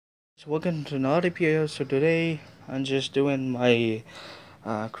Welcome to another video. So today I'm just doing my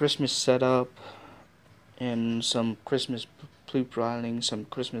Christmas setup and some Christmas pre-planning, some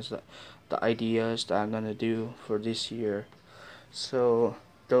Christmas the ideas that I'm gonna do for this year. So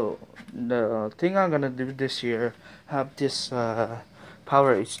the thing I'm gonna do this year have this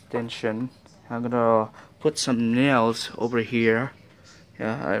power extension. I'm gonna put some nails over here.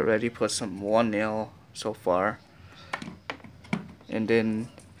 Yeah, I already put some one nail so far, and then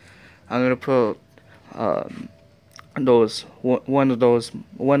I'm gonna put um, one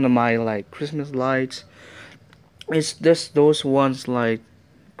of my like Christmas lights. It's just those ones like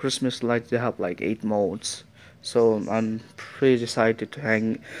Christmas lights. They have like 8 modes, so I'm pretty excited to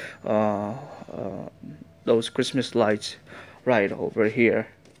hang those Christmas lights right over here,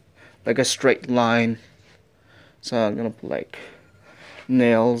 like a straight line. So I'm gonna put like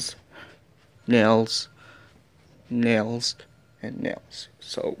nails, nails, nails, and nails.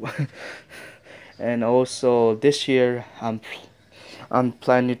 So and also this year I'm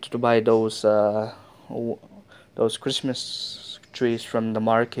planning to buy those Christmas trees from the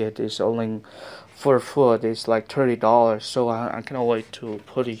market. Is only for foot. It's like $30. So I cannot wait to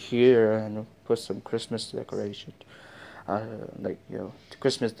put it here and put some Christmas decoration, like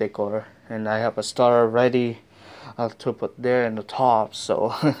Christmas decor. And I have a star ready to put there in the top.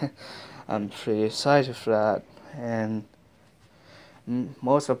 So I'm pretty excited for that. And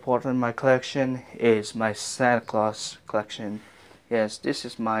most important, my collection is my Santa Claus collection. Yes, this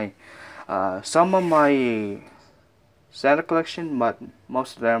is my some of my Santa collection, but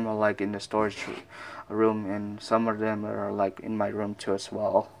most of them are like in the storage room, and some of them are like in my room too as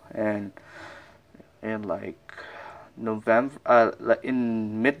well. And in like November, like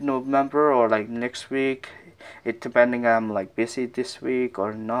in mid-November or like next week, it depending I'm like busy this week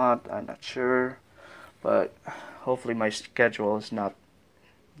or not. I'm not sure, but hopefully my schedule is not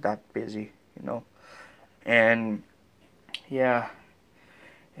that busy. And yeah,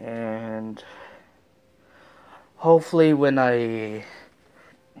 and hopefully when I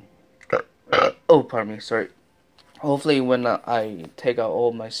oh, pardon me, sorry. Hopefully when I take out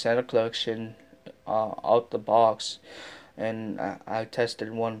all my Santa collection out the box, and I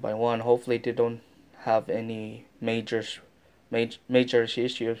tested one by one, hopefully they don't have any major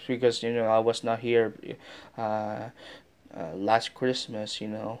issues, because I was not here uh, last Christmas,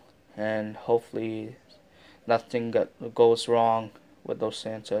 and hopefully nothing goes wrong with those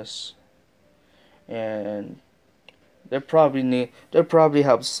Santas. And they probably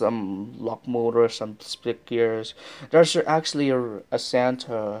have some lock motor, some split gears. There's actually a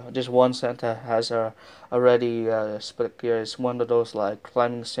Santa. Just one Santa has a already split gears. One of those like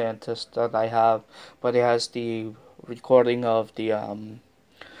climbing Santas that I have, but it has the recording of the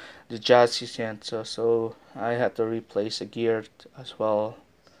Jazzy Santa, so I had to replace a gear as well.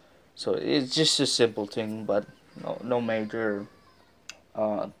 So it's just a simple thing, but no major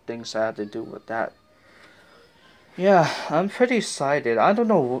things I had to do with that. Yeah, I'm pretty excited. I don't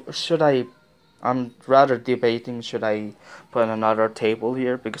know, I'm rather debating, should I put another table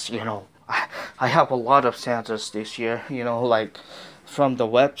here, because I have a lot of Santas this year, like from the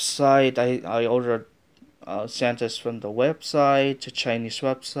website. I ordered Santas from the website, the Chinese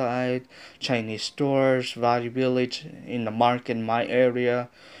website, Chinese stores, Value Village, in the market in my area.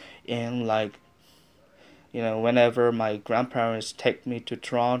 And like, whenever my grandparents take me to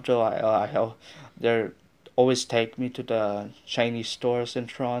Toronto, they always take me to the Chinese stores in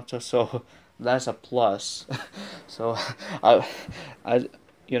Toronto, so that's a plus. So I, I,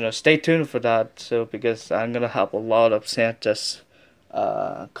 stay tuned for that. So because I'm gonna have a lot of Santas,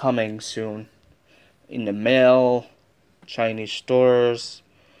 coming soon in the mail, Chinese stores,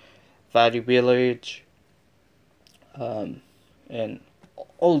 Value Village, um, and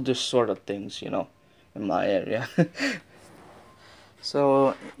all this sort of things, in my area.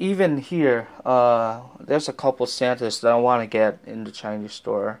 So even here, there's a couple Santas that I want to get in the Chinese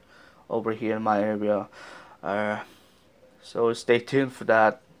store over here in my area. Uh, so stay tuned for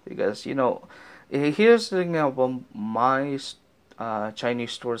that, because here's the thing about my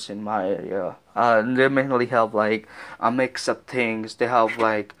Chinese stores in my area. They mainly have like a mix of things. They have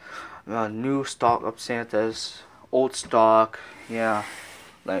like new stock of Santas, old stock, yeah.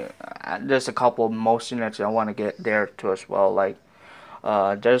 Like there's a couple of motion that I want to get there too as well. Like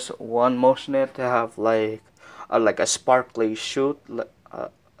there's one motion that have like a sparkly shoot, a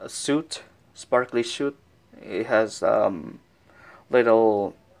suit, sparkly suit. It has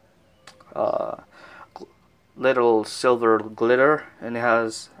little uh, little silver glitter, and it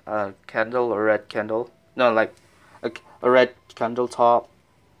has a candle, a red candle. No, like a red candle top.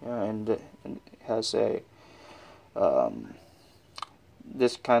 Yeah, and it has a um,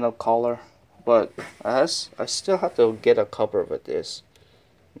 this kind of color, but I still have to get a cover with this.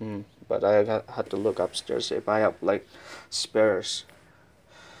 But had to look upstairs if I have like spares.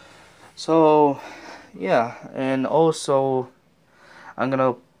 So yeah, and also I'm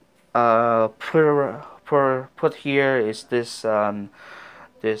gonna put here is this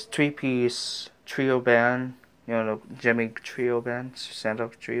this 3-piece trio band, you know, Jimmy trio band, Santa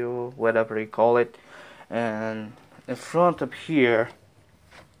trio, whatever you call it, and in front of here,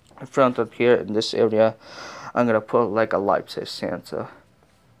 in this area, I'm gonna put like a life-size Santa.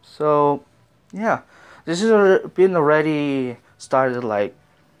 So yeah, this has been already started like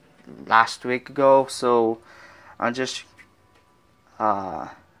last week ago, so I'm just uh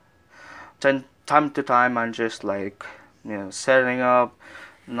time to time I'm just like, you know, setting up,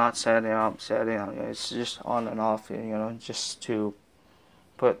 not setting up, setting up. It's just on and off, you know, just to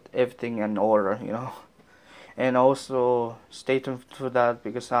put everything in order, you know. And also stay tuned for that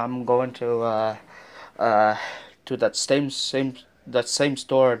because I'm going uh to that same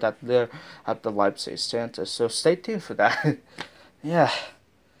store that there have the life-size Santa. So stay tuned for that. Yeah,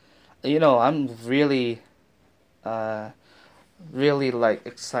 you know, I'm uh really like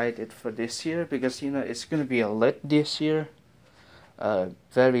excited for this year because, you know, it's gonna be a lit this year,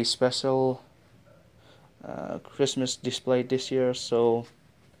 very special Christmas display this year. So,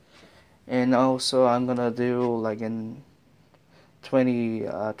 and also I'm gonna do like in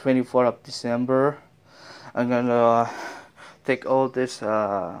 24th of December, I'm gonna take all this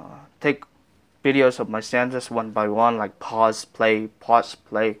take videos of my Santas one by one, like pause play.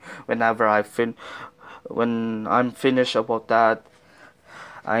 Whenever when I'm finished about that,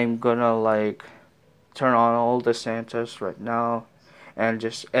 I'm gonna like turn on all the Santas right now and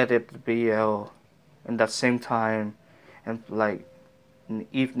just edit the video in that same time, and like in the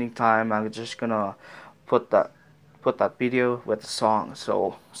evening time I'm just gonna put that video with the song.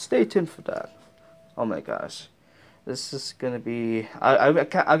 So stay tuned for that. Oh my gosh, this is gonna be I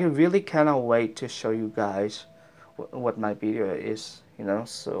really cannot wait to show you guys what my video is, you know.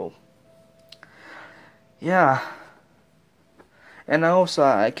 So yeah, and also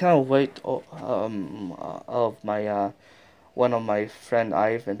I cannot wait of my one of my friend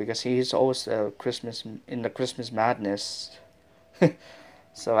Ivan, because he's always Christmas in the Christmas madness.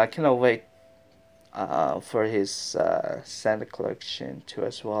 So I cannot wait for his Santa collection too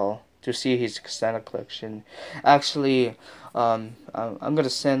as well, to see his Santa collection. Actually, I'm gonna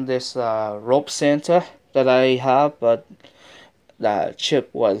send this rope Santa that I have, but that chip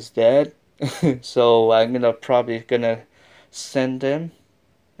was dead. So I'm probably gonna send him,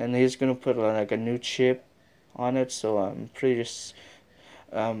 and he's gonna put like a new chip on it. So I'm pretty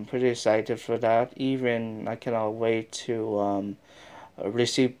excited for that. Even I cannot wait to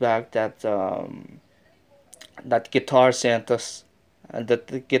receive back that guitar Santa's that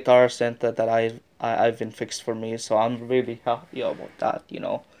the guitar Santa that I've been fixed for me. So I'm really happy about that, you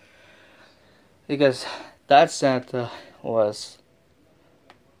know, because that Santa was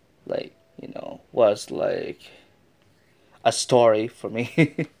like, you know, was like a story for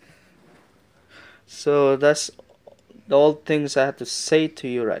me. So that's all things I have to say to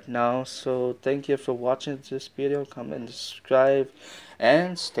you right now. So thank you for watching this video. Comment, subscribe,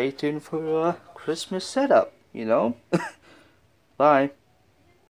 and stay tuned for a Christmas setup, you know. Bye.